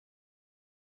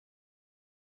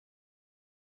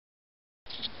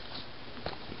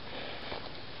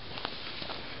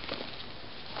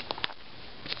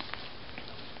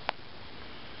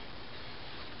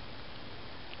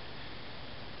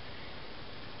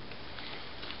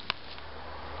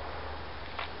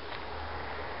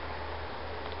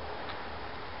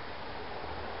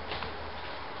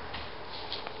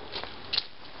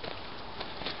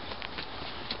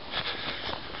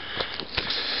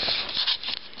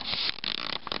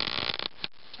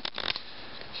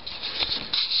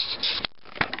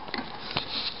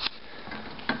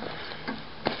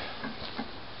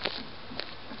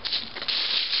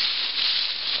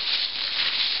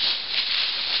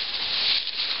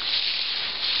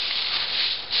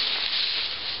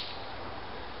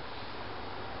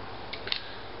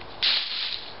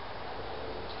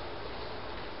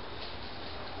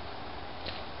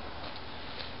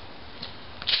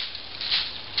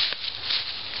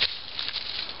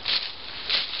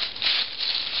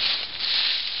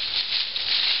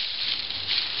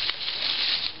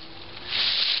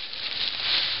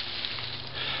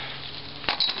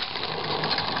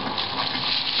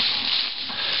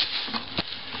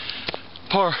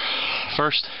Par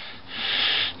first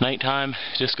nighttime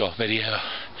disc golf video,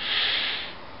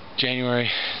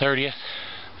 January 30th,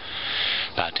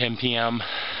 about 10 p.m.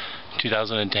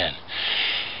 2010.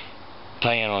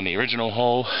 Playing on the original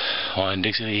hole on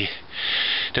Dixie Lee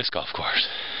Disc Golf Course.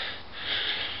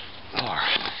 Par.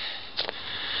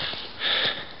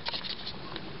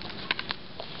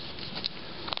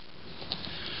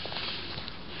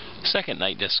 Second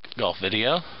night disc golf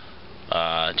video,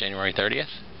 January 30th,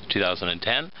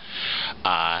 2010.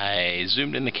 I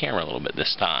zoomed in the camera a little bit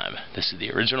this time. This is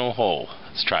the original hole.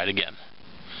 Let's try it again.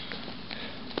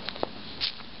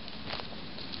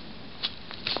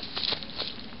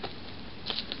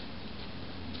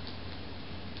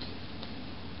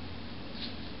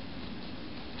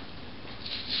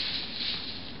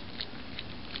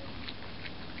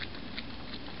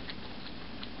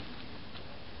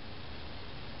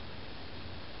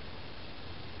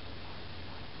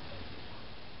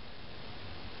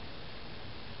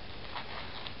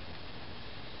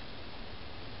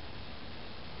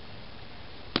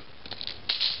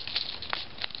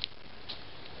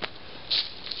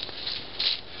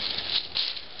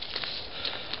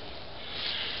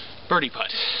 Birdie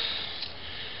putt.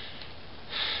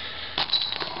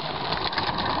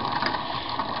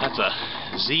 That's a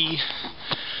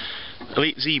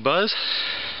Elite Z Buzz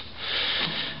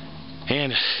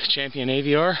and Champion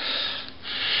AVR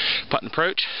putt and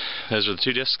approach. Those are the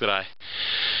two discs that I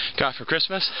got for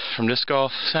Christmas from Disc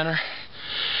Golf Center,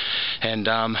 and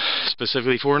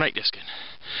specifically for night discing.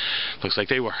 Looks like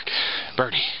they work.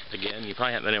 Birdie. Again, you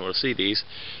probably haven't been able to see these.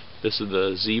 This is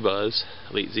the Z Buzz,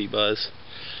 Elite Z Buzz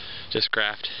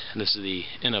Discraft, and this is the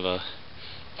Innova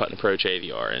putt and approach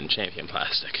AVR in Champion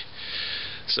plastic.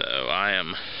 So I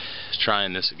am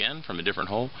trying this again from a different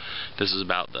hole. This is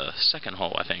about the second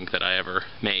hole, I think, that I ever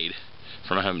made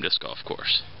from a home disc golf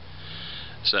course.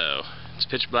 So it's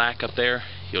pitch black up there.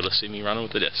 You'll just see me running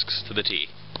with the discs to the tee.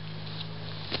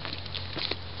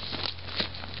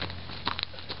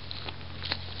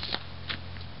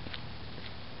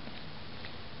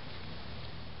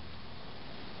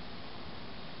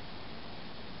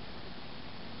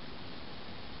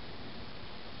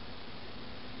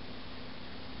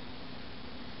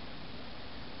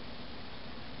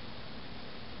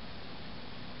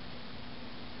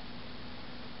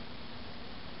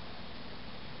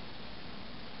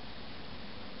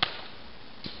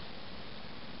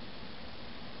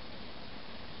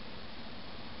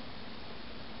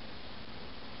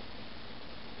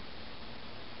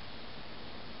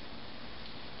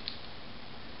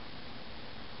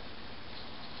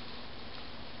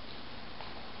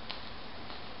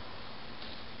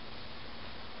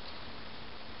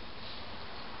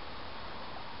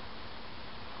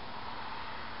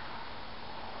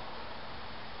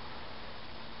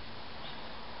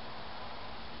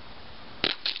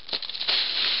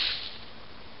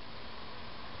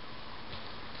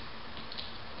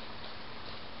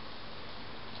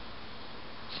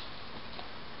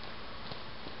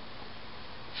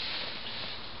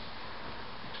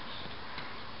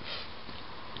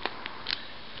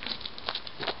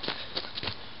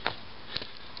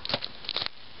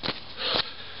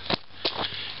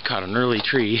 Caught an early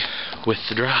tree with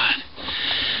the drive,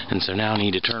 and so now I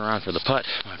need to turn around for the putt.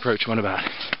 My approach went about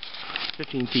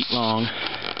 15 feet long.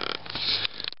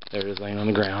 There it is, laying on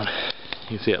the ground.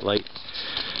 You can see it light.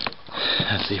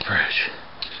 That's the approach,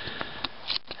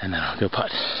 and then I'll go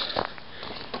putt.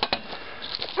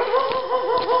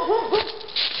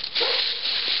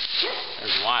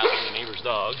 There's Wiley, the neighbor's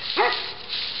dog, kind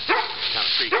of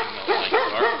freaking out like you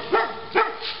are,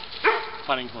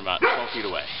 putting from about 12 feet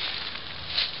away.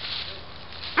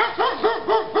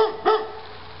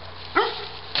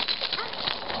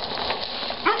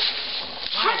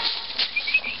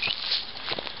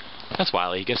 That's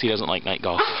Wiley. I guess he doesn't like night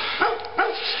golf.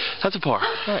 That's a par.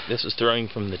 Alright, this is throwing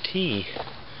from the tee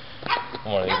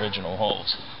on one of the original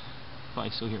holes.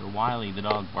 Probably still hear Wiley the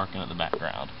dog barking at the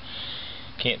background.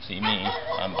 Can't see me.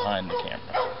 I'm behind the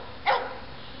camera.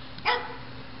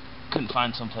 Couldn't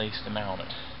find some place to mount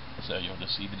it, so you'll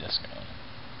just see the disc going.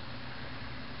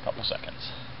 Couple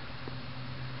seconds.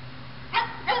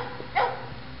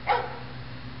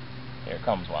 Here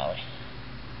comes Wiley.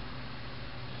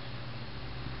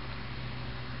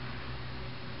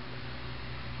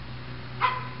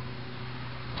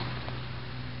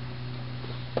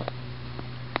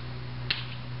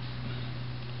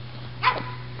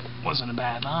 Wasn't a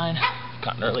bad line.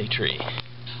 Caught an early tree.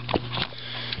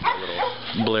 A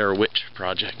little Blair Witch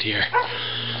project here.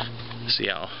 See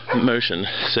how motion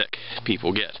sick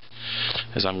people get,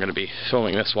 as I'm going to be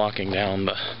filming this walking down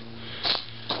the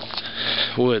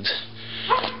woods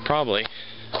probably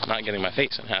not getting my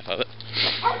face in half of it.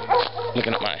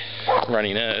 Looking at my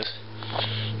runny nose,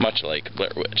 much like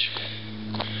Blair Witch.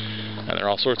 And there are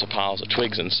all sorts of piles of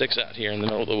twigs and sticks out here in the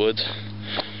middle of the woods.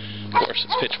 Of course,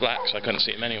 it's pitch black, so I couldn't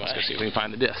see him anyway. Let's go see if we can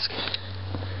find the disc.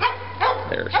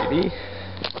 There she be.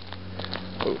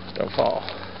 Oh, don't fall.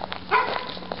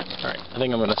 Alright, I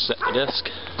think I'm going to set the disc,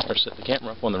 or set the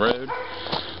camera up on the road,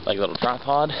 like a little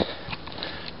tripod.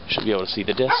 Should be able to see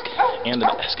the disc and the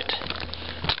basket.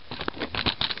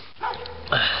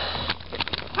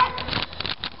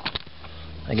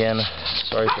 Again,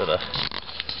 sorry for the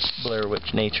Blair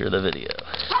Witch nature of the video.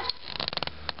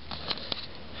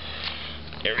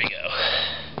 Here we go.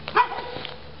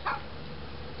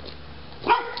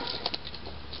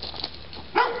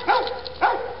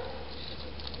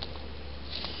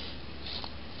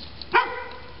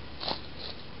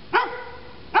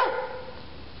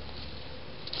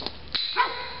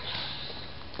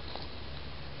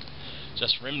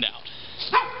 Just rimmed out.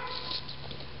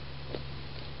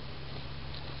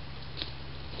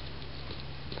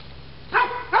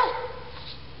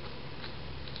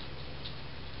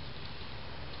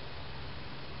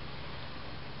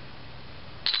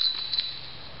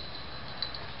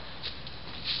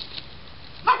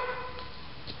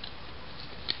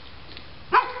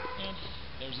 And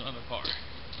there's another car.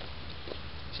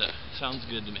 So, sounds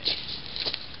good to me.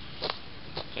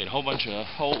 Made a whole bunch of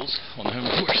holes on the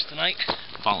home course tonight,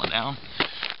 falling down,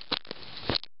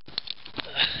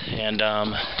 and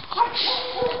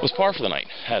was par for the night.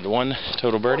 Had one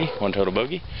total birdie, one total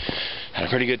bogey. Had a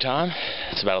pretty good time.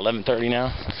 It's about 11:30 now.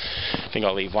 I think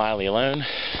I'll leave Wiley alone.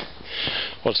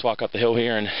 We'll just walk up the hill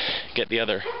here and get the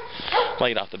other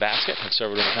light off the basket. It's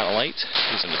over to the kind of lights.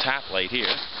 Using the tap light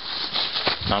here.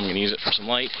 Now I'm going to use it for some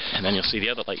light, and then you'll see the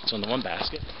other lights on the one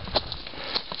basket.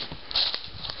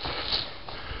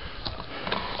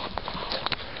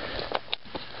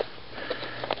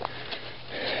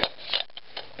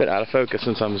 Bit out of focus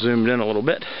since I'm zoomed in a little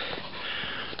bit,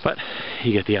 but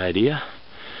you get the idea.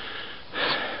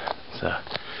 So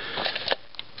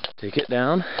take it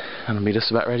down, and I'll be just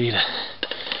about ready to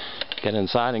get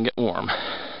inside and get warm.